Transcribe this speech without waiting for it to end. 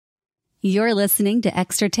You're listening to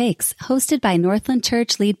Extra Takes, hosted by Northland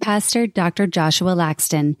Church lead pastor Dr. Joshua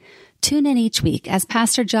Laxton. Tune in each week as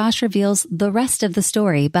Pastor Josh reveals the rest of the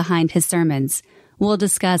story behind his sermons. We'll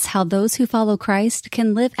discuss how those who follow Christ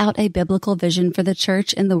can live out a biblical vision for the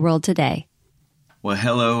church in the world today. Well,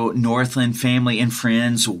 hello, Northland family and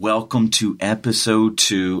friends. Welcome to episode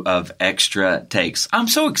 2 of Extra Takes. I'm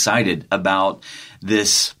so excited about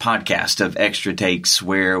this podcast of Extra Takes,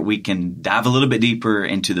 where we can dive a little bit deeper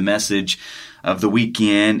into the message of the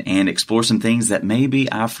weekend and explore some things that maybe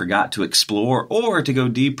I forgot to explore, or to go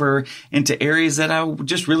deeper into areas that I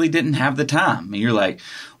just really didn't have the time. And you're like,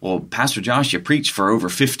 well, Pastor Josh, you preached for over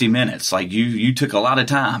 50 minutes. Like you took a lot of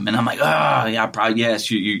time. And I'm like,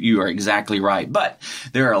 yes, you are exactly right. But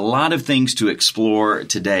there are a lot of things to explore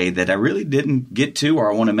today that I really didn't get to,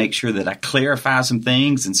 or I want to make sure that I clarify some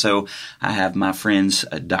things. And so I have my friends,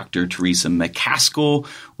 Dr. Teresa McCaskill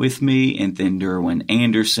with me, and then Derwin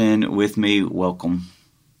Anderson with me. Welcome.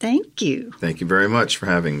 Thank you. Thank you very much for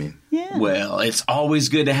having me. Yeah. Well, it's always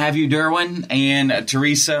good to have you, Derwin and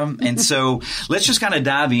Teresa. And so let's just kind of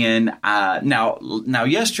dive in. Now,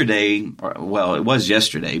 yesterday, well, it was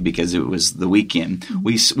yesterday because it was the weekend.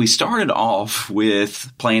 We started off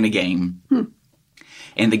with playing a game.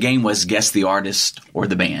 And the game was Guess the Artist or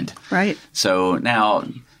the Band. Right. So now,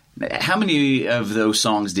 how many of those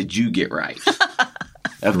songs did you get right?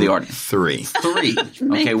 Of the artist? 3. 3.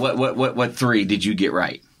 Okay, what 3 did you get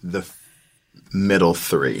right? The middle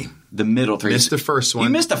 3. The middle 3. Missed the first one. You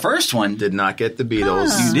missed the first one. Did not get the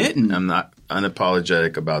Beatles. You didn't. I'm not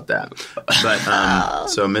unapologetic about that. But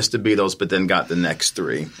so missed the Beatles, but then got the next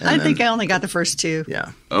 3. I think I only got the first 2.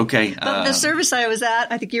 Yeah. Okay. The service I was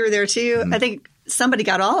at, I think you were there too. I think somebody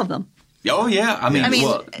got all of them. Oh, yeah. I mean,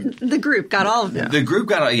 the group got all of them. The group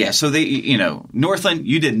got, so Northland,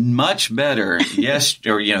 you did much better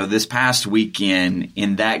this past weekend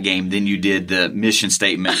in that game than you did the mission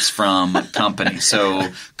statements from company. So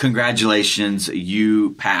congratulations,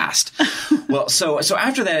 you passed. Well, so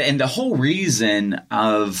after that, and the whole reason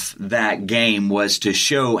of that game was to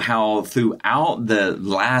show how throughout the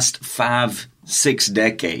last 5-6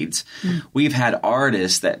 decades, we've had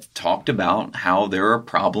artists that talked about how there are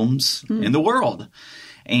problems in the world.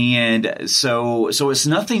 And so it's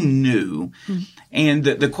nothing new. And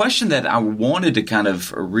the question that I wanted to kind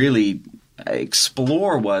of really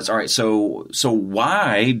explore was, all right, so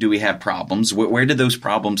why do we have problems? Where did those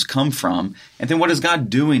problems come from? And then what is God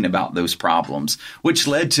doing about those problems? Which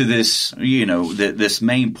led to this, this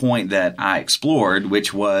main point that I explored,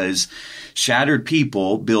 which was shattered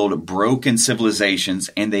people build broken civilizations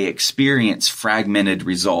and they experience fragmented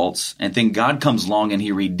results. And then God comes along and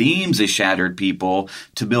he redeems a shattered people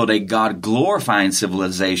to build a God-glorifying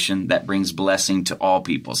civilization that brings blessing to all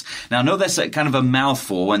peoples. Now, I know that's kind of a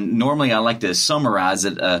mouthful, and normally I like to summarize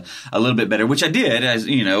it a little bit better, which I did, as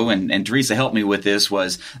you know, and Teresa helped me with this,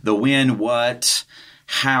 was the when, what,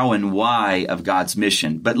 how, and why of God's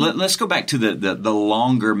mission. But let's go back to the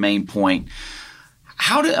longer main point.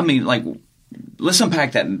 Let's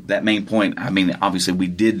unpack that main point. I mean, obviously we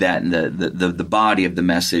did that in the body of the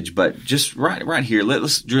message, but just right here,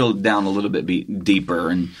 let's drill down a little bit deeper.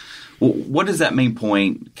 And what is that main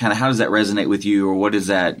point? Kind of how does that resonate with you, or what does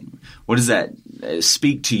that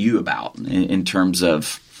speak to you about in terms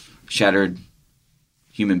of shattered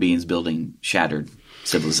human beings building shattered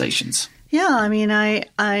civilizations? Yeah, I mean,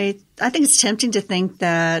 I think it's tempting to think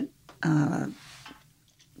that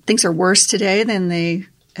things are worse today than they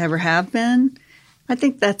ever have been. I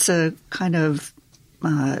think that's a kind of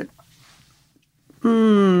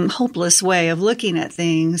hopeless way of looking at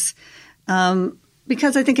things,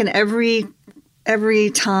 because I think in every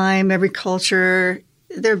time, every culture,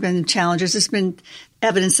 there have been challenges. There's been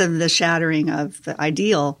evidence of the shattering of the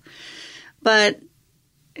ideal. But,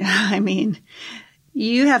 I mean,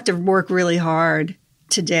 you have to work really hard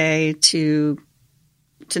today to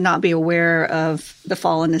not be aware of the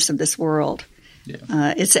fallenness of this world.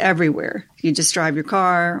 Yeah. It's everywhere. You just drive your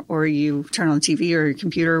car, or you turn on the TV or your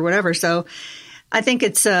computer or whatever. So I think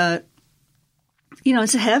it's a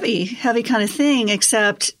heavy kind of thing,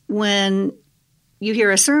 except when you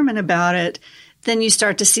hear a sermon about it, then you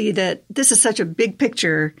start to see that this is such a big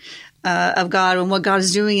picture of God and what God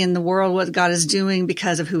is doing in the world, what God is doing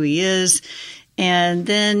because of who he is. And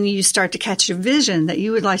then you start to catch a vision that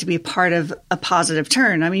you would like to be a part of a positive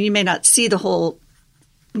turn. I mean, you may not see the whole,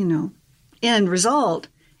 end result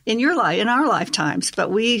in your life, in our lifetimes, but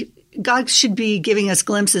God should be giving us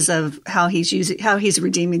glimpses of how he's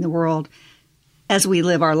redeeming the world as we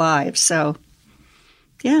live our lives. So,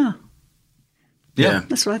 yeah.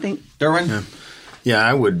 That's what I think. Derwin? Yeah,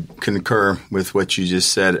 I would concur with what you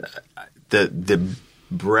just said. The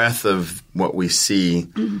breadth of what we see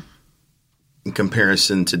in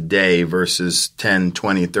comparison today versus 10,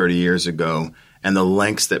 20, 30 years ago, and the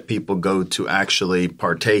lengths that people go to actually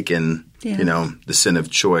partake in, the sin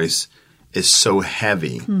of choice is so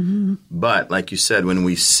heavy. But like you said, when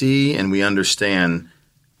we see and we understand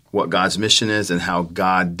what God's mission is and how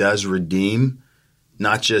God does redeem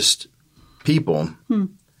not just people,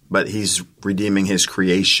 but he's redeeming his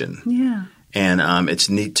creation. Yeah. And it's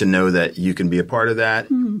neat to know that you can be a part of that.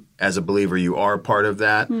 As a believer, you are a part of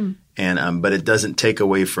that. And but it doesn't take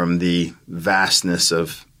away from the vastness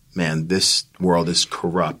of, man, this world is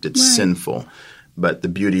corrupt. It's sinful. But the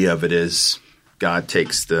beauty of it is God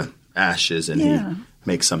takes the ashes and he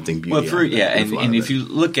makes something beautiful. Well, and if you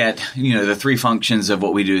look at, the three functions of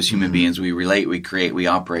what we do as human beings, we relate, we create, we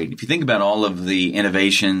operate. If you think about all of the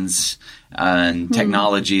innovations and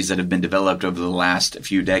technologies that have been developed over the last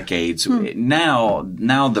few decades, now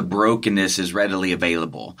the brokenness is readily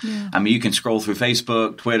available. Yeah. I mean, you can scroll through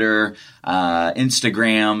Facebook, Twitter,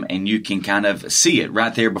 Instagram, and you can kind of see it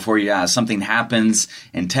right there before your eyes. Something happens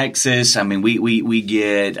in Texas. I mean, we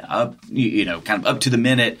get up, kind of up to the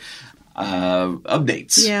minute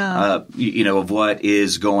updates, of what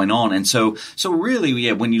is going on. And so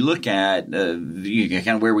really, when you look at kind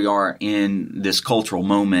of where we are in this cultural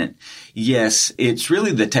moment, yes, it's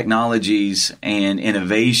really the technologies and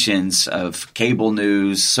innovations of cable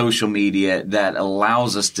news, social media that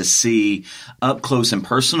allows us to see up close and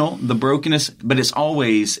personal the brokenness, but it's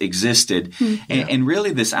always existed. And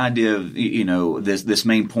really this idea of, this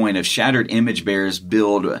main point of shattered image bearers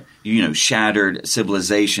build, shattered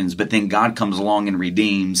civilizations, but then God comes along and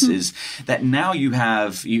redeems is that now you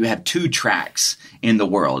have two tracks in the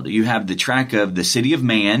world. You have the track of the city of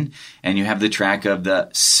man and you have the track of the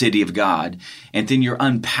city of God. And then you're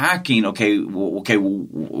unpacking, now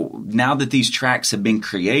that these tracks have been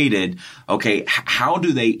created, how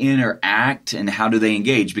do they interact and how do they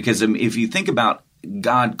engage? Because if you think about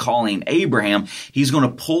God calling Abraham, he's going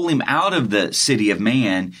to pull him out of the city of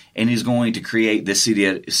man and he's going to create the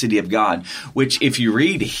city of God, which if you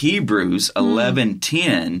read Hebrews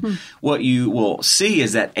 11:10, what you will see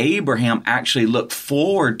is that Abraham actually looked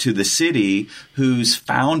forward to the city whose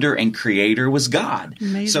founder and creator was God.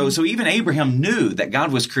 Amazing. So even Abraham knew that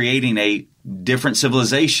God was creating a different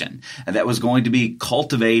civilization that was going to be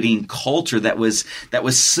cultivating culture that was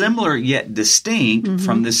similar yet distinct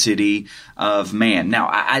from the city of man. Now,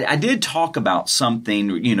 I did talk about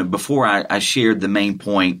something, before I shared the main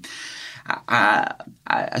point. I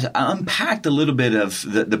unpacked a little bit of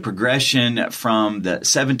the progression from the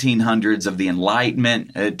 1700s of the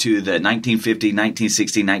Enlightenment to the 1950,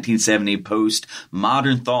 1960, 1970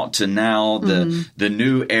 post-modern thought to now the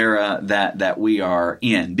new era that we are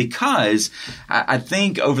in. Because I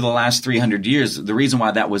think over the last 300 years, the reason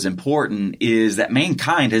why that was important is that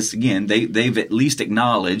mankind has, again, they've at least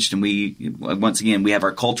acknowledged, and we have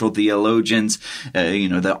our cultural theologians,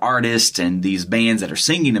 the artists and these bands that are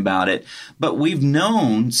singing about it, but we've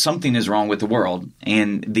known something is wrong with the world,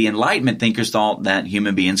 and the Enlightenment thinkers thought that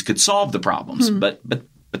human beings could solve the problems, but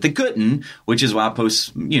they couldn't, which is why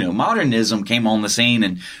modernism came on the scene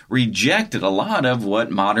and rejected a lot of what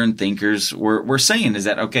modern thinkers were saying. Is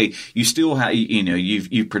that you still have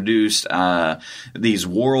you've produced these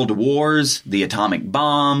world wars, the atomic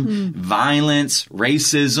bomb, violence,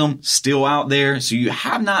 racism still out there. So you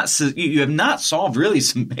have not solved really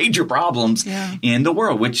some major problems in the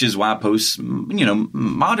world, which is why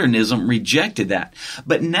modernism rejected that.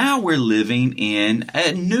 But now we're living in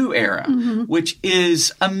a new era, which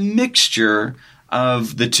is a mixture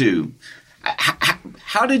of the two.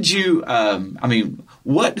 How did you?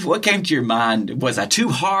 What came to your mind? Was I too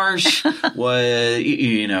harsh? What do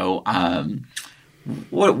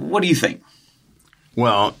you think?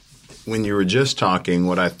 Well, when you were just talking,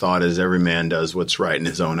 what I thought is every man does what's right in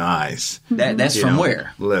his own eyes. That's from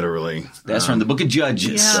where? Literally. That's from the Book of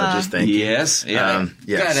Judges. Yeah. Judges, thank you. Yes. Yeah.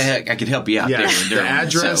 Yes. I could help you out there. The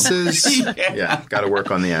addresses. Got to work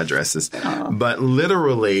on the addresses. But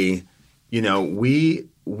literally, we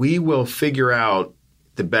will figure out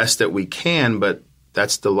the best that we can, but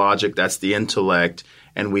that's the logic, that's the intellect,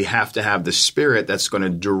 and we have to have the Spirit that's going to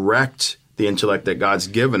direct the intellect that God's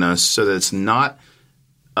given us so that it's not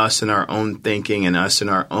us and our own thinking and us and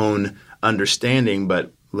our own understanding,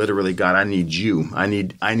 but literally, God, I need you. I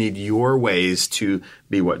need your ways to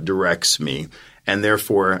be what directs me. And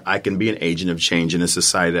therefore, I can be an agent of change in a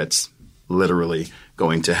society that's literally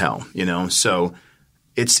going to hell, So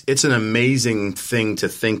it's an amazing thing to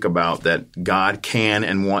think about that God can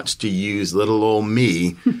and wants to use little old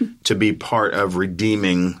me to be part of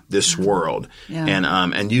redeeming this world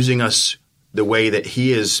and using us the way that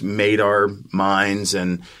He has made our minds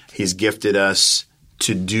and He's gifted us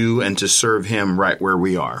to do and to serve Him right where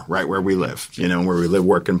we are, right where we live, where we live,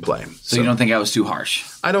 work, and play. So you don't think I was too harsh?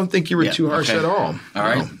 I don't think you were too harsh at all. All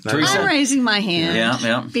right. No, Teresa? I'm raising my hand.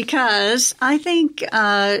 Yeah. Because I think,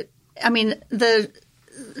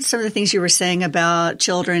 some of the things you were saying about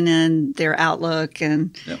children and their outlook,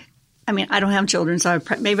 and I don't have children, so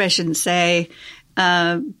maybe I shouldn't say,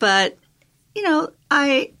 but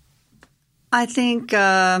I think,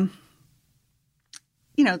 I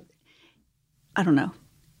don't know.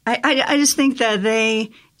 I just think that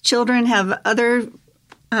children have other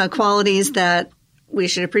qualities that we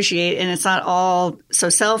should appreciate, and it's not all so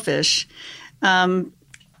selfish.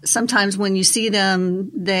 Sometimes when you see them,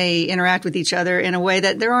 they interact with each other in a way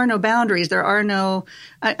that there are no boundaries. There are no,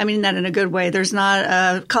 I mean that in a good way. There's not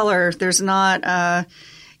a color. There's not a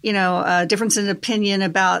difference in opinion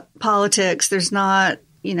about politics. There's not,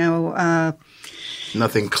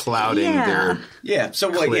 nothing clouding their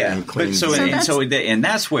So clean.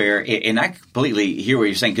 that's where, and I completely hear what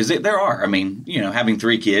you're saying, because there are, having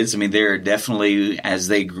 3 kids, they're definitely, as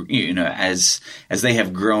they, as they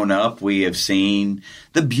have grown up, we have seen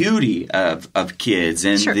the beauty of kids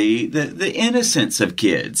and the innocence of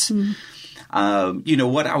kids.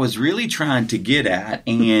 Mm-hmm. What I was really trying to get at,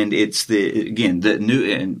 and it's the new,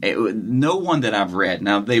 and no one that I've read.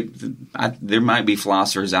 Now there might be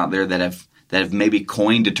philosophers out there that have maybe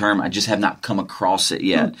coined a term. I just have not come across it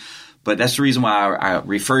yet. But that's the reason why I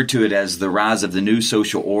refer to it as the rise of the new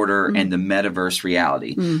social order and the metaverse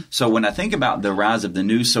reality. So when I think about the rise of the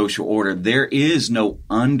new social order, there is no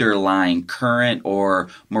underlying current or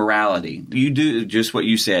morality. You do just what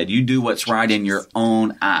you said. You do what's right in your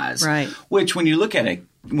own eyes. Right. Which when you look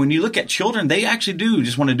at children, they actually do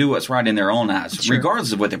just want to do what's right in their own eyes,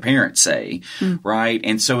 regardless of what their parents say, right?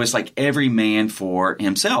 And so it's like every man for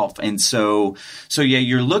himself. And so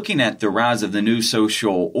you're looking at the rise of the new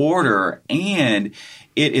social order, and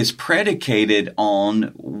it is predicated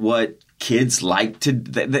on what kids like to.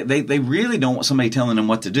 They really don't want somebody telling them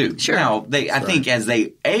what to do. Sure. Now, I think as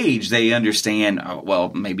they age, they understand.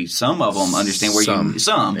 Well, maybe some of them understand where some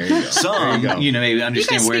maybe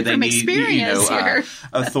understand where they need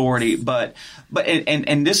authority. But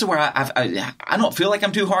this is where I don't feel like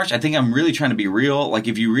I'm too harsh. I think I'm really trying to be real. Like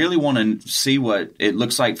if you really want to see what it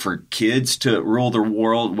looks like for kids to rule the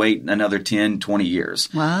world, wait another 10, 20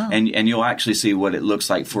 years. Wow. And you'll actually see what it looks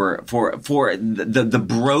like for the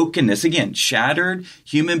brokenness. Again, shattered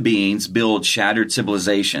human beings build shattered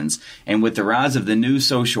civilizations, and with the rise of the new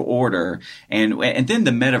social order, and then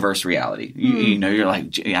the metaverse reality, you're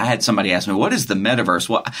like, I had somebody ask me, "What is the metaverse?"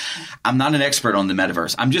 Well, I'm not an expert on the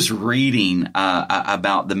metaverse. I'm just reading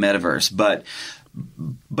about the metaverse, but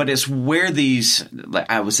it's where these,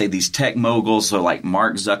 I would say, these tech moguls, so like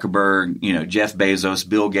Mark Zuckerberg, Jeff Bezos,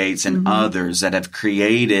 Bill Gates, and others that have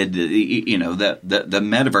created, the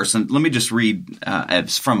metaverse. And let me just read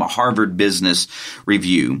it's from a Harvard Business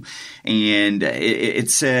Review. And it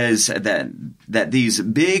says that these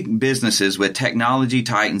big businesses with technology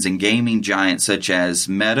titans and gaming giants such as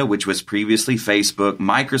Meta, which was previously Facebook,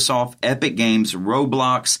 Microsoft, Epic Games,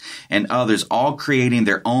 Roblox, and others, all creating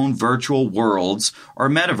their own virtual worlds or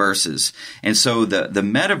metaverses. And so the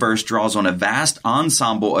metaverse draws on a vast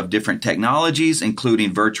ensemble of different technologies,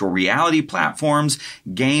 including virtual reality platforms,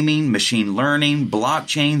 gaming, machine learning,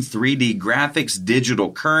 blockchain, 3D graphics,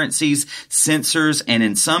 digital currencies, sensors, and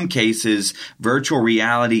in some cases, virtual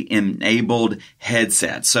reality enabled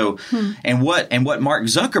headsets. So, and what Mark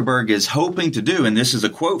Zuckerberg is hoping to do, and this is a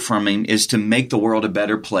quote from him, is to make the world a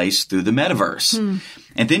better place through the metaverse.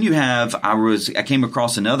 And then you have, I came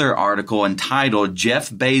across another article entitled Jeff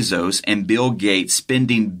Bezos and Bill Gates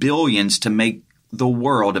spending billions to make the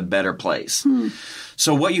world a better place.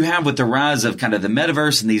 So what you have with the rise of kind of the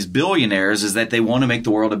metaverse and these billionaires is that they want to make the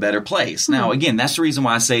world a better place. Now, again, that's the reason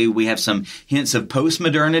why I say we have some hints of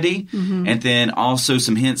post-modernity and then also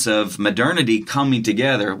some hints of modernity coming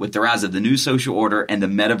together with the rise of the new social order and the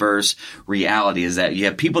metaverse reality, is that you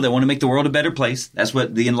have people that want to make the world a better place. That's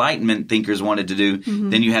what the Enlightenment thinkers wanted to do.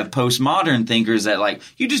 Then you have postmodern thinkers that like,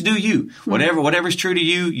 you just do you. Whatever's true to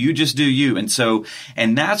you, you just do you. And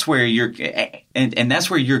that's where and that's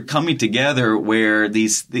where you're coming together, where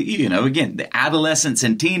the adolescents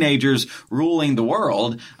and teenagers ruling the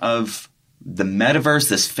world of the metaverse,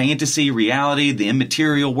 this fantasy reality, the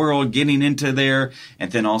immaterial world, getting into there, and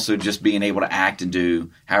then also just being able to act and do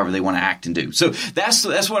however they want to act and do. So that's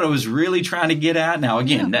what I was really trying to get at. Now,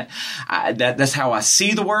 again, that's how I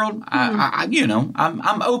see the world.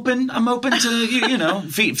 I'm open to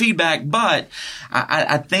feedback, but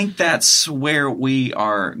I think that's where we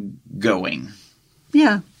are going.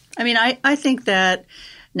 Yeah. I mean, I think that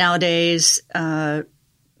nowadays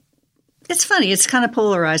it's funny. It's kind of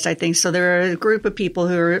polarized, I think. So there are a group of people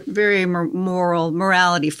who are very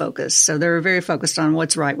morality focused. So they're very focused on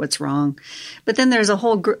what's right, what's wrong. But then there's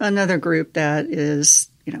another group that is,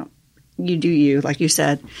 you do you, like you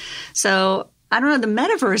said. So I don't know. The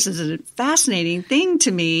metaverse is a fascinating thing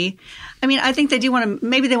to me. I mean, I think they do want to.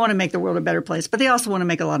 Maybe they want to make the world a better place, but they also want to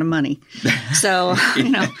make a lot of money. So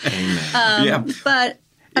But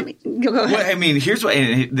I mean, go ahead. Well, I mean, here's what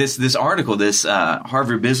this article, this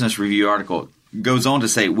Harvard Business Review article, goes on to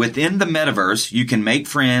say: within the metaverse, you can make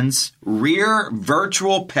friends, rear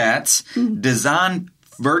virtual pets, design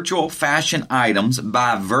virtual fashion items,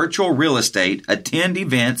 buy virtual real estate, attend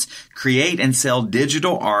events, create and sell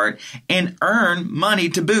digital art, and earn money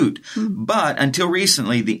to boot. But until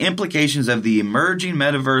recently, the implications of the emerging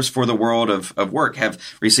metaverse for the world of work have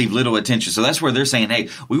received little attention. So that's where they're saying, hey,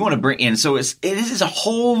 we want to bring in. So it is a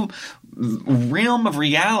whole realm of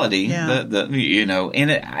reality. Yeah.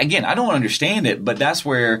 Again, I don't understand it, but that's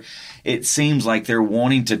where it seems like they're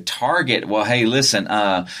wanting to target. Well, hey, listen,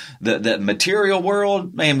 the material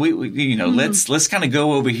world, man, let's kind of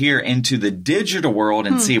go over here into the digital world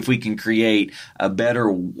and see if we can create a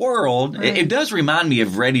better world. Right. It does remind me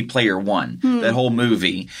of Ready Player One, that whole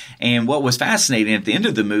movie. And what was fascinating at the end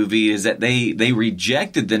of the movie is that they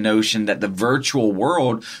rejected the notion that the virtual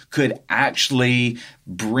world could actually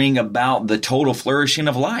bring about the total flourishing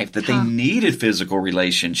of life, that they needed physical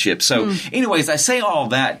relationships. So anyways, I say all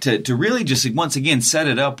that to really just once again set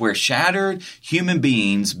it up where shattered human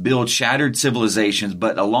beings build shattered civilizations,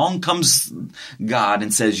 but along comes God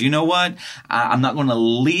and says, you know what? I'm not going to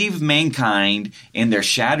leave mankind in their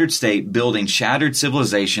shattered state building shattered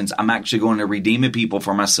civilizations. I'm actually going to redeem a people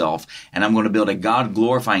for myself, and I'm going to build a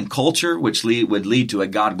God-glorifying culture, which would lead to a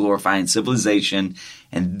God-glorifying civilization.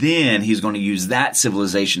 And then he's going to use that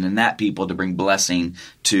civilization and that people to bring blessing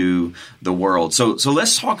to the world. So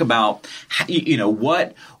let's talk about,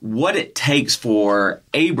 what it takes for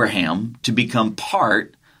Abraham to become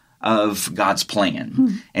part of God's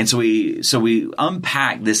plan. And so we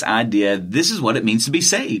unpack this idea. This is what it means to be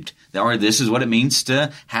saved, or this is what it means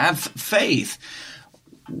to have faith.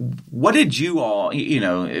 What did you all,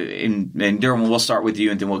 and Darren, we'll start with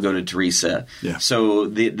you and then we'll go to Teresa. Yeah. So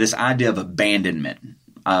this idea of abandonment,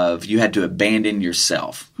 of you had to abandon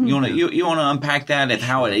yourself. You want to unpack that and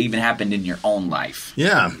how it even happened in your own life?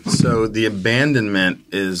 Yeah. So the abandonment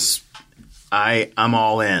is, I'm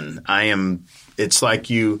all in. It's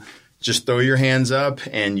like you just throw your hands up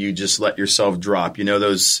and you just let yourself drop.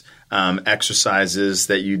 Those exercises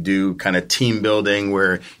that you do, kind of team building,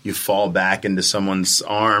 where you fall back into someone's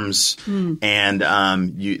arms, and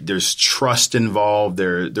there's trust involved.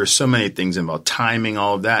 There's so many things involved, timing,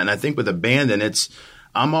 all of that. And I think with abandon,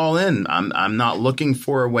 I'm all in. I'm not looking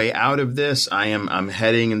for a way out of this. I'm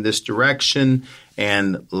heading in this direction,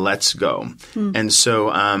 and let's go. And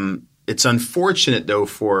so it's unfortunate, though,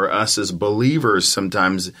 for us as believers.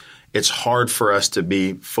 Sometimes it's hard for us to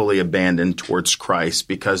be fully abandoned towards Christ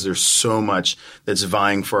because there's so much that's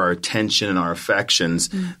vying for our attention and our affections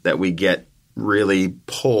that we get really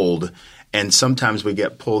pulled. And sometimes we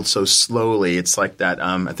get pulled so slowly. It's like that,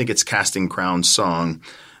 I think it's Casting Crowns song,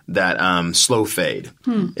 that slow fade.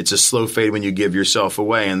 It's a slow fade when you give yourself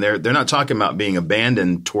away. And they're not talking about being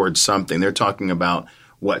abandoned towards something. They're talking about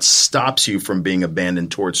what stops you from being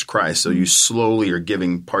abandoned towards Christ. So you slowly are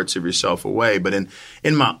giving parts of yourself away. But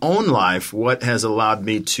in my own life, what has allowed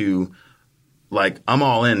me to, I'm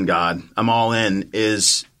all in, God, I'm all in,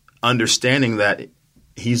 is understanding that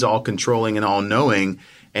He's all controlling and all knowing.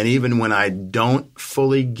 And even when I don't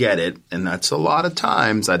fully get it, and that's a lot of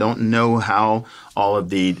times, I don't know how all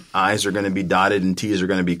of the I's are going to be dotted and T's are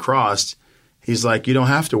going to be crossed. He's like, you don't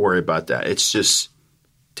have to worry about that. It's just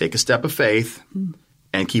take a step of faith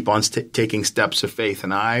and keep on taking steps of faith.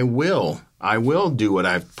 And I will do what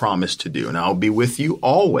I've promised to do, and I'll be with you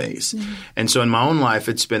always. And so in my own life,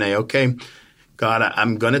 it's been okay, God,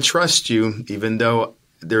 I'm going to trust you, even though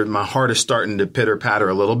my heart is starting to pitter-patter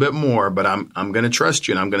a little bit more, but I'm going to trust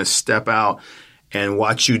you, and I'm going to step out and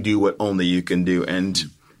watch you do what only you can do. And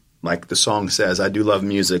like the song says, I do love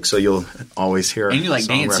music, so you'll always hear. And you like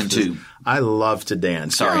dancing too. I love to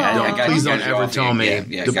dance. Sorry, please don't ever tell me.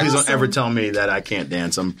 Please don't ever tell me that I can't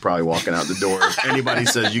dance. I'm probably walking out the door. If anybody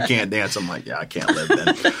says you can't dance, I'm like, yeah, I can't live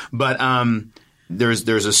then. But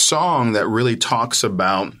there's a song that really talks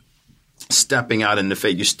about stepping out into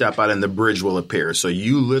faith. You step out and the bridge will appear. So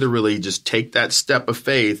you literally just take that step of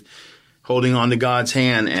faith, holding on to God's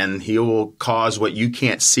hand, and He will cause what you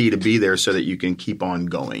can't see to be there so that you can keep on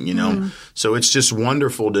going, So it's just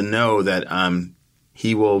wonderful to know that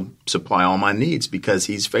He will supply all my needs because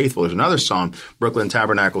he's faithful. There's another song, Brooklyn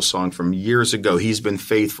Tabernacle song from years ago. He's been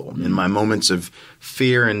faithful. In my moments of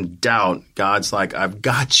fear and doubt, God's like, I've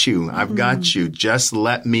got you. I've got you. Just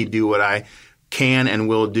let me do what I can and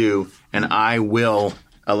will do, and I will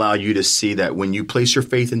allow you to see that when you place your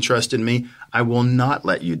faith and trust in me, I will not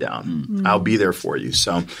let you down. I'll be there for you.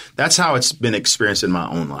 So that's how it's been experienced in my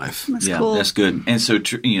own life. That's cool. That's good. And so,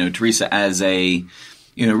 Teresa, as a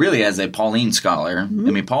really as a Pauline scholar, I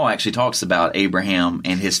mean, Paul actually talks about Abraham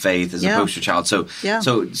and his faith as a poster child. So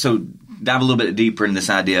dive a little bit deeper in this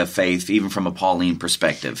idea of faith, even from a Pauline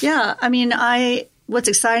perspective. Yeah. I mean, what's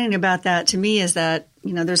exciting about that to me is that,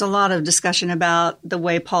 there's a lot of discussion about the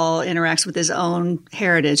way Paul interacts with his own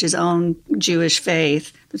heritage, his own Jewish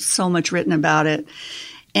faith. There's so much written about it.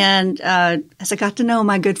 And as I got to know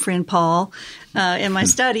my good friend Paul in my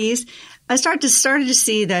studies, I started to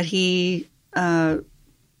see that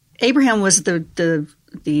Abraham was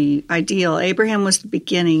the ideal. Abraham was the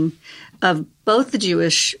beginning of both the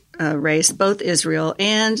Jewish race, both Israel,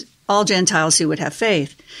 and all Gentiles who would have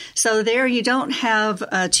faith. So there you don't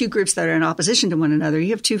have two groups that are in opposition to one another.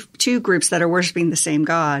 You have two groups that are worshiping the same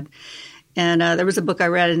God. And there was a book I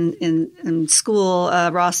read in school,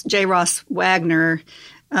 J. Ross Wagner,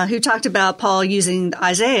 who talked about Paul using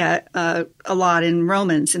Isaiah a lot in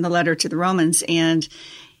Romans, in the letter to the Romans. And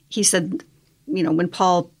he said, when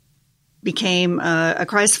Paul became a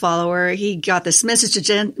Christ follower, he got this mission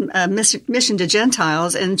to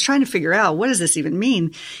Gentiles and trying to figure out, what does this even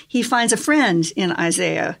mean? He finds a friend in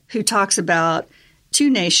Isaiah who talks about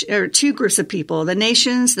two groups of people, the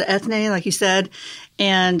nations, the ethne, like you said,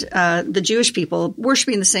 and the Jewish people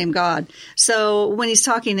worshiping the same God. So when he's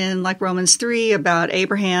talking in like Romans 3 about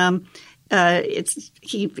Abraham,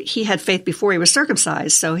 he had faith before he was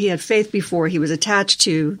circumcised. So he had faith before he was attached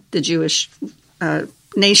to the Jewish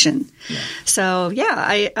nation. Yeah. So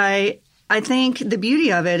I think the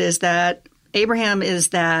beauty of it is that Abraham is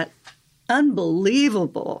that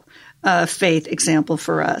unbelievable faith example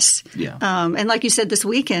for us. Yeah. And like you said, this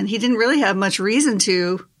weekend, he didn't really have much reason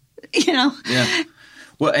to, Yeah.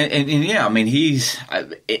 Well, and I mean,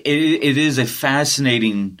 it is a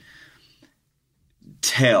fascinating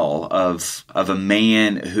tale of a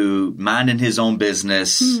man who minding his own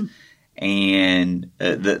business. And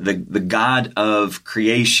the God of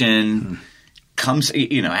creation comes,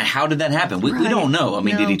 how did that happen? We don't know. I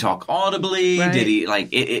mean, did he talk audibly? Right. Did he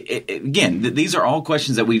again, these are all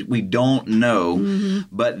questions that we don't know,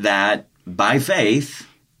 but that by faith,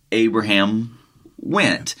 Abraham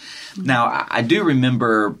went. Now, I do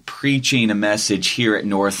remember preaching a message here at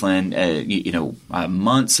Northland,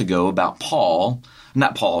 months ago about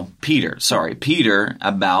Peter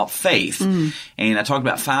about faith. And I talked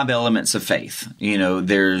about 5 elements of faith.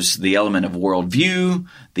 There's the element of worldview,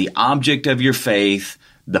 the object of your faith,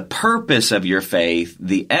 the purpose of your faith,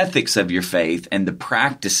 the ethics of your faith, and the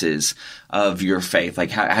practices of your faith. Like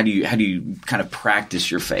how do you kind of practice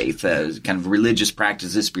your faith, kind of religious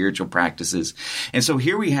practices, spiritual practices. And so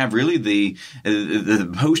here we have really the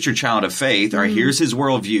poster child of faith. All right, here's his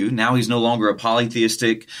worldview. Now he's no longer a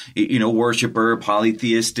polytheistic, worshiper,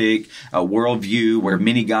 polytheistic worldview where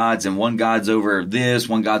many gods and one God's over this,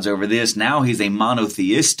 one God's over this. Now he's a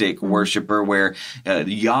monotheistic worshiper where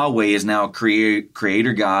Yahweh is now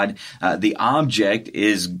creator God. The object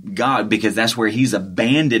is God because that's where he's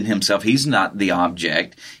abandoned himself. He's not the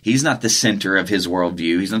object. He's not the center of his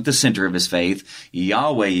worldview. He's not the center of his faith.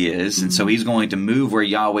 Yahweh is. And so he's going to move where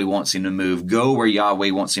Yahweh wants him to move, go where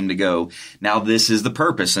Yahweh wants him to go. Now this is the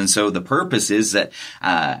purpose. And so the purpose is that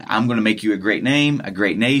I'm going to make you a great name, a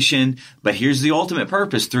great nation. But here's the ultimate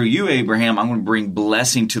purpose. Through you, Abraham, I'm going to bring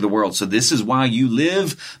blessing to the world. So this is why you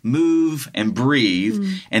live, move, and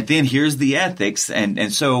breathe. And then here's the ethics.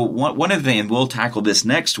 And so one of the things, we'll tackle this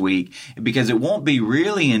next week, because it won't be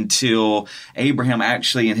really until Abraham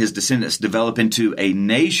actually and his descendants develop into a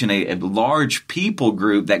nation, a large people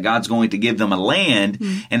group, that God's going to give them a land,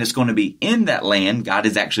 and it's going to be in that land, God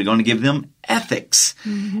is actually going to give them ethics.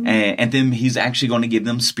 And then he's actually going to give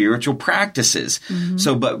them spiritual practices.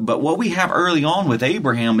 So, but what we have early on with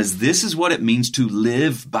Abraham is this is what it means to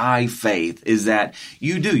live by faith, is that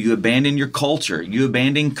you abandon your culture, you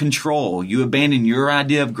abandon control, you abandon your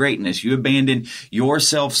idea of greatness, you abandon your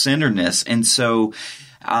self-centeredness. And so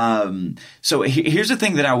here's the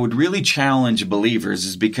thing that I would really challenge believers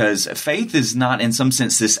is because faith is not in some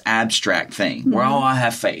sense this abstract thing where, I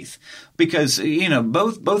have faith. Because,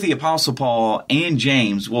 both the Apostle Paul and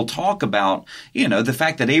James will talk about, the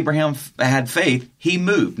fact that Abraham had faith, he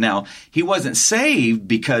moved. Now, he wasn't saved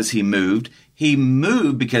because he moved. He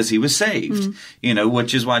moved because he was saved,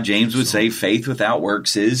 which is why James would say faith without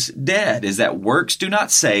works is dead, is that works do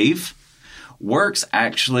not save. Works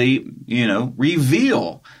actually,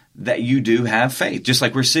 reveal that you do have faith. Just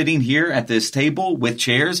like we're sitting here at this table with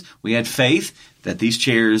chairs, we had faith that these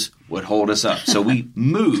chairs would hold us up. So we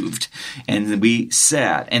moved and we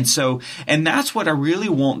sat. And that's what I really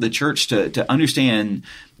want the church to understand,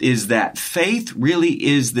 is that faith really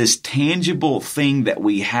is this tangible thing that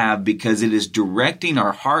we have because it is directing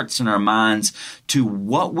our hearts and our minds to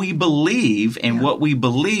what we believe, and what we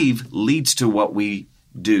believe leads to what we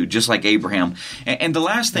do, just like Abraham. And the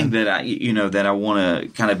last thing that I want to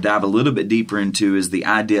kind of dive a little bit deeper into is the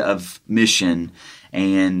idea of mission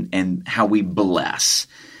and how we bless.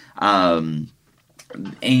 I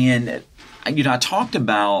talked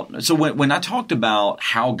about, so when I talked about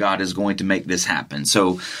how God is going to make this happen,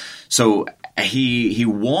 so he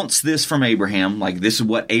wants this from Abraham, like this is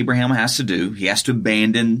what Abraham has to do. He has to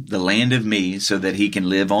abandon the land of me so that he can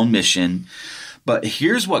live on mission. But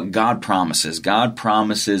here's what God promises. God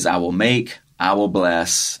promises, I will make, I will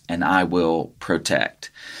bless, and I will protect.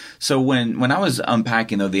 So when I was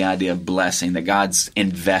unpacking, though, the idea of blessing, that God's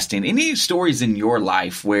investing, any stories in your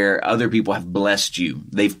life where other people have blessed you,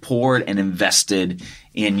 they've poured and invested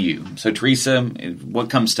in you. So, Teresa,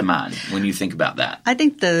 what comes to mind when you think about that? I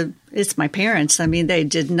think it's my parents. I mean, they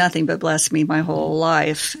did nothing but bless me my whole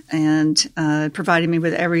life and provided me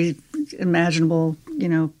with every imaginable,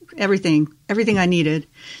 everything I needed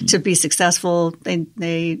to be successful.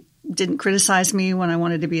 They didn't criticize me when I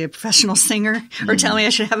wanted to be a professional singer or tell me I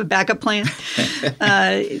should have a backup plan.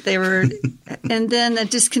 And then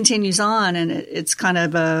it just continues on, and it's kind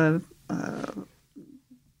of a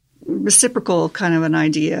reciprocal kind of an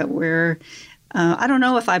idea where I don't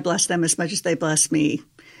know if I bless them as much as they bless me,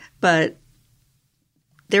 but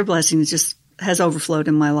their blessings just has overflowed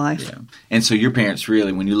in my life. Yeah. And so your parents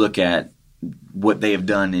really, when you look at what they have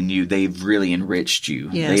done in you, they've really enriched you.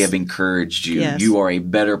 Yes. They have encouraged you. Yes. You are a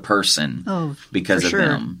better person because of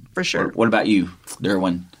them. For sure. What about you,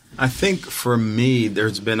 Derwin? I think for me,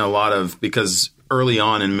 there's been a lot of, because early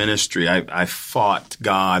on in ministry, I fought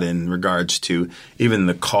God in regards to even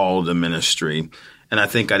the call to ministry. And I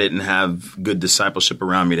think I didn't have good discipleship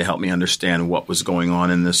around me to help me understand what was going on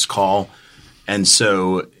in this call. And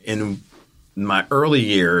so in my early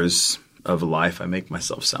years of life, I make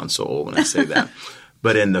myself sound so old when I say that.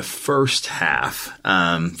 But in the first half,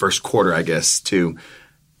 first quarter, I guess, too,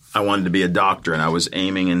 I wanted to be a doctor, and I was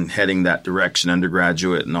aiming and heading that direction,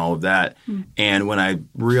 undergraduate and all of that. And when I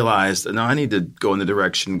realized that, no, I need to go in the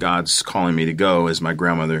direction God's calling me to go, as my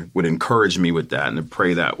grandmother would encourage me with that and to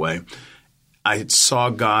pray that way, I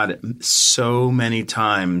saw God so many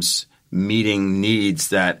times meeting needs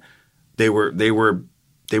that they were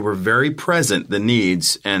very present, the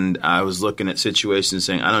needs, and I was looking at situations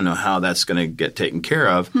saying, I don't know how that's going to get taken care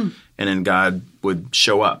of. And then God would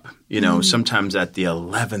show up, sometimes at the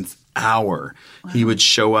 11th hour, He would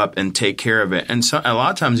show up and take care of it. And so a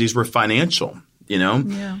lot of times these were financial,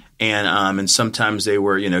 and sometimes they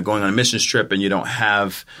were, going on a missions trip and you don't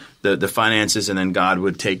have the finances, and then God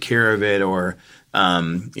would take care of it. Or,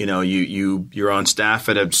 you're on staff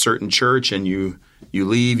at a certain church and you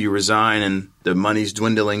leave, you resign, and the money's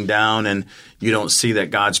dwindling down, and you don't see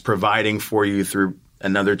that God's providing for you through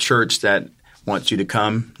another church that wants you to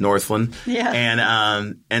come, Northland.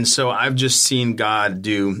 Yeah. And so I've just seen God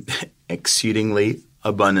do exceedingly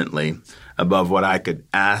abundantly above what I could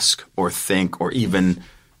ask or think or even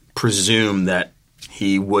presume that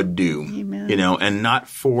He would do. Amen. And not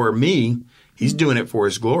for me. He's doing it for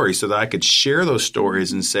His glory, so that I could share those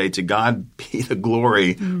stories and say, to God be the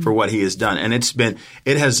glory for what He has done. And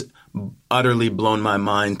it has utterly blown my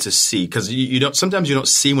mind to see, because sometimes you don't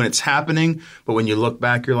see when it's happening, but when you look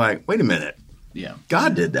back, you're like, wait a minute. Yeah.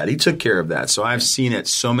 God did that. He took care of that. So I've seen it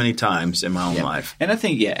so many times in my own life. And I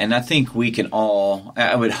think we can all,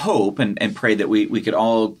 I would hope and pray that we could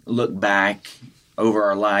all look back over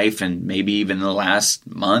our life, and maybe even the last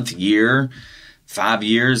month, year, 5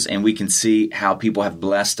 years, and we can see how people have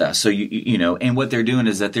blessed us. So, and what they're doing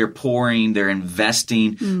is that they're pouring, they're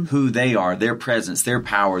investing who they are, their presence, their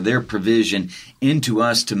power, their provision into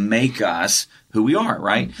us to make us who we are,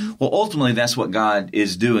 right? Well, ultimately, that's what God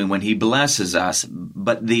is doing when He blesses us.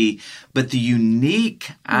 But the unique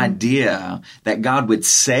idea that God would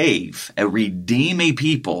save, redeem a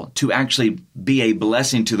people to actually be a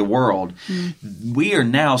blessing to the world, we are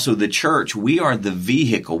now, so the church, we are the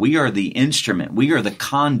vehicle, we are the instrument, we are the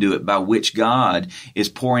conduit by which God is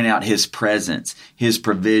pouring out His presence, His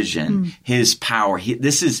provision, His power.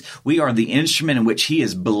 We are the instrument in which He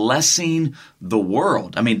is blessing the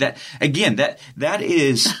world. I mean, that that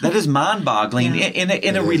is mind-boggling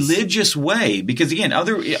in a religious way, because again,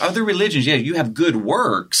 other religions, you have good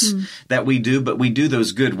works that we do, but we do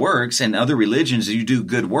those good works, and other religions you do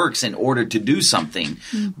good works in order to do something.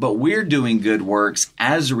 But we're doing good works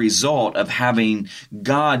as a result of having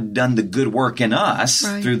God done the good work in us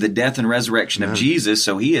through the death and resurrection of Jesus.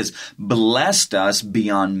 So he has blessed us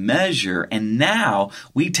beyond measure, and now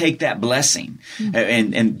we take that blessing.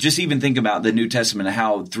 And just even think about the New Testament,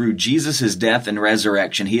 how through Jesus' death and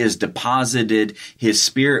resurrection, he has deposited his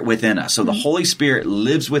Spirit within us. So the Holy Spirit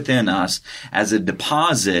lives within us as a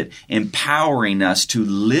deposit, empowering us to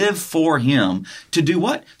live for him, to do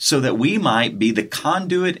what? So that we might be the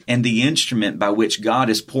conduit and the instrument by which God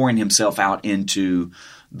is pouring himself out into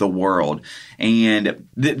the world. And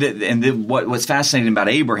what's fascinating about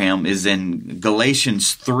Abraham is in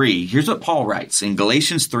Galatians 3. Here's what Paul writes in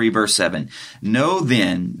Galatians 3, verse 7. Know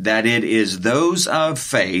then that it is those of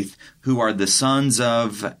faith who are the sons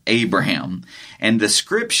of Abraham. And the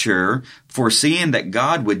scripture, foreseeing that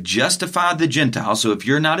God would justify the Gentiles. So if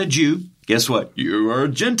you're not a Jew, guess what? You are a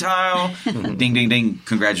Gentile. Ding, ding, ding.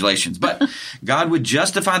 Congratulations. But God would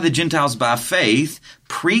justify the Gentiles by faith,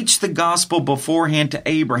 preach the gospel beforehand to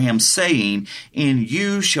Abraham, saying, in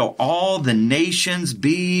you shall all the nations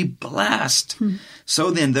be blessed. So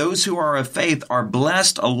then those who are of faith are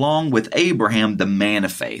blessed along with Abraham, the man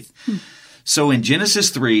of faith. So in Genesis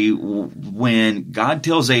 3, when God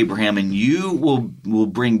tells Abraham, and you will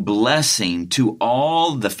bring blessing to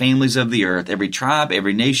all the families of the earth, every tribe,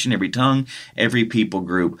 every nation, every tongue, every people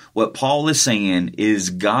group, what Paul is saying is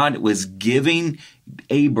God was giving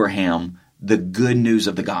Abraham the good news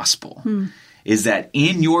of the gospel. Is that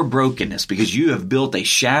in your brokenness, because you have built a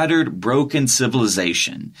shattered, broken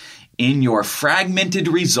civilization, in your fragmented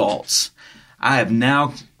results, I have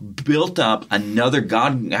now built up a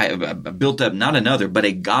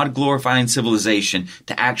God-glorifying civilization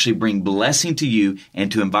to actually bring blessing to you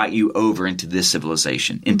and to invite you over into this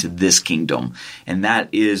civilization, into this kingdom. And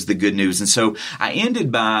that is the good news. And so I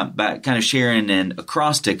ended by kind of sharing an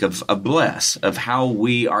acrostic of bless, of how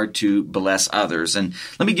we are to bless others. And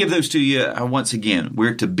let me give those to you once again.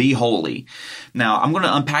 We're to be holy. Now, I'm going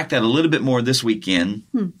to unpack that a little bit more this weekend.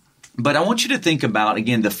 But I want you to think about,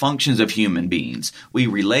 again, the functions of human beings. We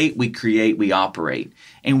relate, we create, we operate.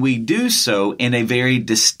 And we do so in a very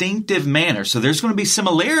distinctive manner. So there's going to be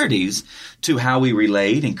similarities to how we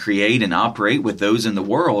relate and create and operate with those in the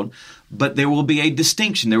world. But there will be a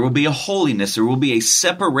distinction. There will be a holiness. There will be a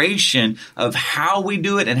separation of how we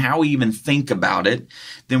do it and how we even think about it.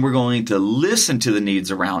 Then we're going to listen to the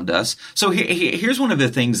needs around us. So here's one of the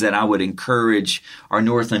things that I would encourage our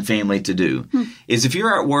Northland family to do is if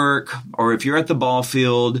you're at work or if you're at the ball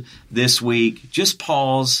field this week, just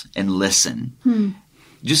pause and listen.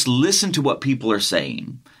 Just listen to what people are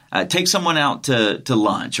saying. Take someone out to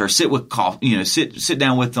lunch or sit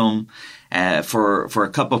down with them for a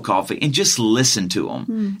cup of coffee and just listen to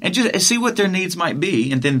them and just see what their needs might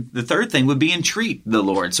be. And then the third thing would be entreat the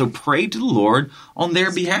Lord. So pray to the Lord on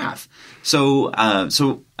their behalf. So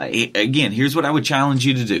again, here's what I would challenge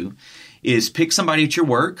you to do is pick somebody at your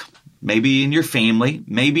work, maybe in your family,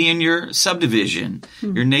 maybe in your subdivision,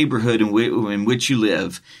 your neighborhood in which you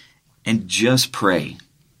live, and just pray.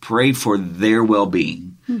 Pray for their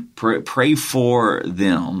well-being. Pray for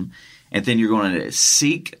them. And then you're going to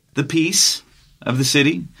seek the peace of the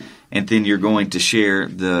city, and then you're going to share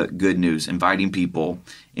the good news, inviting people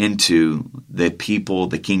into the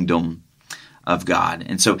kingdom of God.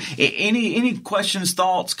 And so any questions,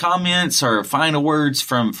 thoughts, comments, or final words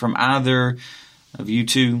from either of you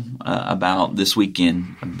two about this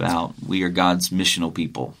weekend, about we are God's missional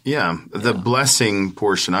people? Yeah, the blessing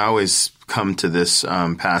portion, I always come to this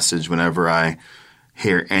passage whenever I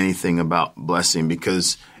hear anything about blessing,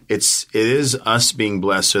 because it is us being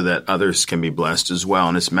blessed so that others can be blessed as well.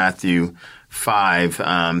 And it's Matthew 5,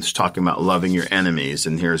 it's talking about loving your enemies.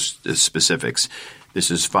 And here's the specifics.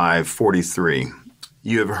 This is 5:43.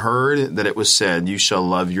 You have heard that it was said, you shall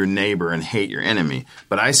love your neighbor and hate your enemy.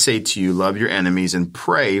 But I say to you, love your enemies and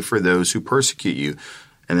pray for those who persecute you.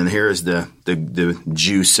 And then here is the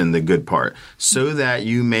juice and the good part. So that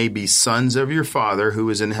you may be sons of your Father who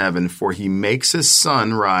is in heaven, for he makes his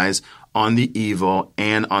sun rise on the evil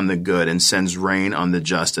and on the good, and sends rain on the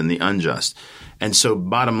just and the unjust. And so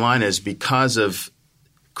bottom line is, because of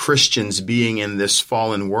Christians being in this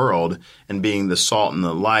fallen world and being the salt and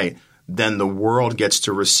the light, then the world gets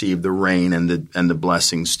to receive the rain and the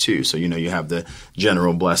blessings too. So, you have the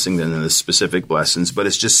general blessings and then the specific blessings. But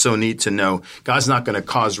it's just so neat to know God's not going to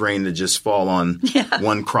cause rain to just fall on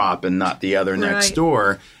one crop and not the other next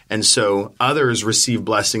door. And so others receive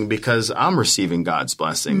blessing because I'm receiving God's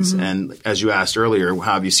blessings. And as you asked earlier,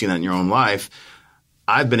 how have you seen that in your own life?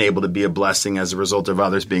 I've been able to be a blessing as a result of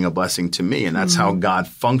others being a blessing to me. And that's how God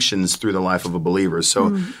functions through the life of a believer.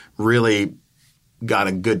 So really got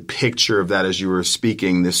a good picture of that as you were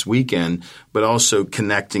speaking this weekend, but also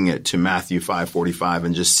connecting it to Matthew 5:45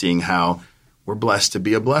 and just seeing how we're blessed to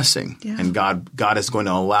be a blessing. Yeah. And God is going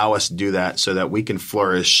to allow us to do that so that we can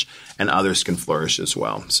flourish and others can flourish as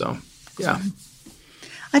well. So, yeah.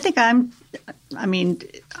 I think I'm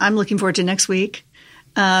looking forward to next week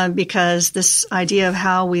because this idea of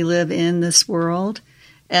how we live in this world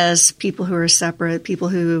as people who are separate, people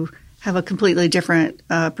who have a completely different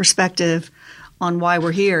perspective on why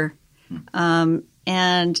we're here. And,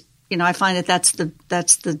 I find that that's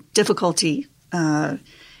the difficulty,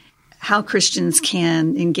 how Christians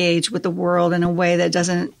can engage with the world in a way that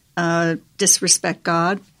doesn't disrespect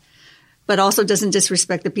God, but also doesn't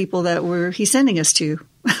disrespect the people that He's sending us to.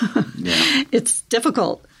 Yeah. It's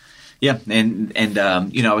difficult. Yeah, and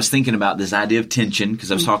I was thinking about this idea of tension because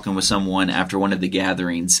I was talking with someone after one of the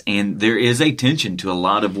gatherings, and there is a tension to a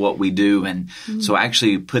lot of what we do, and so I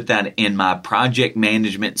actually put that in my project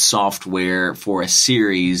management software for a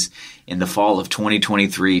series in the fall of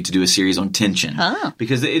 2023 to do a series on tension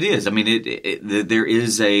because it is. I mean, there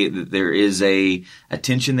is a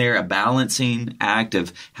tension there, a balancing act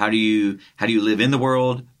of how do you live in the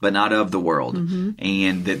world but not of the world,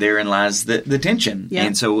 and that therein lies the tension. Yeah.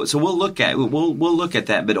 And so we'll look at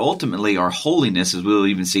that, but ultimately our holiness, as we'll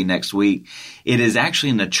even see next week, it is actually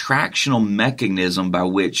an attractional mechanism by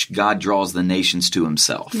which God draws the nations to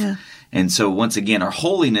Himself. Yeah. And so once again, our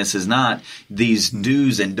holiness is not these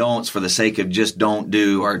do's and don'ts for the sake of just don't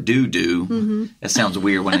do or do. That sounds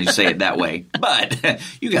weird when you say it that way, but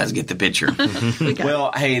you guys get the picture.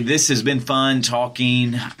 Well, hey, this has been fun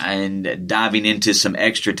talking and diving into some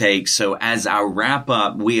extra takes. So as our wrap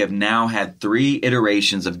up, we have now had 3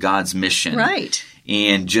 iterations of God's mission. Right.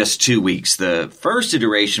 In just 2 weeks. The first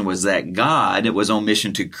iteration was that God was on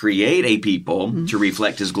mission to create a people to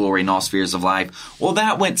reflect His glory in all spheres of life. Well,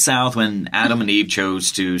 that went south when Adam and Eve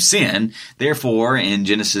chose to sin. Therefore, in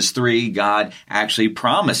Genesis 3, God actually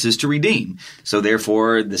promises to redeem. So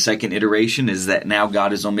therefore, the second iteration is that now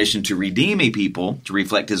God is on mission to redeem a people to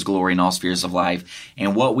reflect His glory in all spheres of life.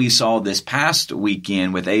 And what we saw this past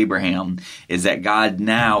weekend with Abraham is that God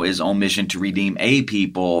now is on mission to redeem a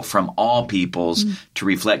people from all peoples to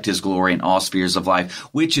reflect His glory in all spheres of life,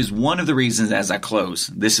 which is one of the reasons, as I close,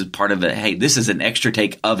 this is part of it. Hey, this is an extra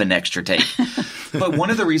take of an extra take. But one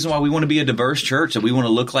of the reasons why we want to be a diverse church, that we want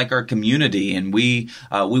to look like our community, and we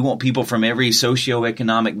want people from every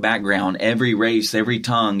socioeconomic background, every race, every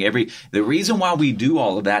tongue, the reason why we do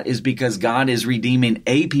all of that is because God is redeeming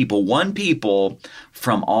a people, one people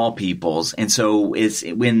from all peoples. And so it's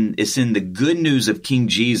in the good news of King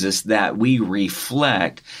Jesus that we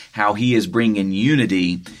reflect how He is bringing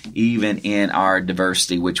unity even in our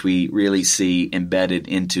diversity, which we really see embedded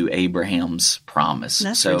into Abraham's promise.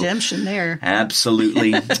 That's redemption there.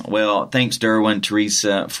 Absolutely. Well, thanks, Derwin,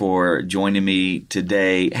 Teresa, for joining me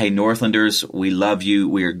today. Hey, Northlanders, we love you.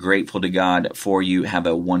 We are grateful to God for you. Have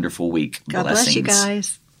a wonderful week. God Blessings. bless you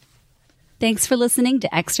guys. Thanks for listening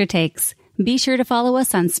to Extra Takes. Be sure to follow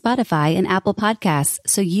us on Spotify and Apple Podcasts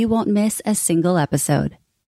so you won't miss a single episode.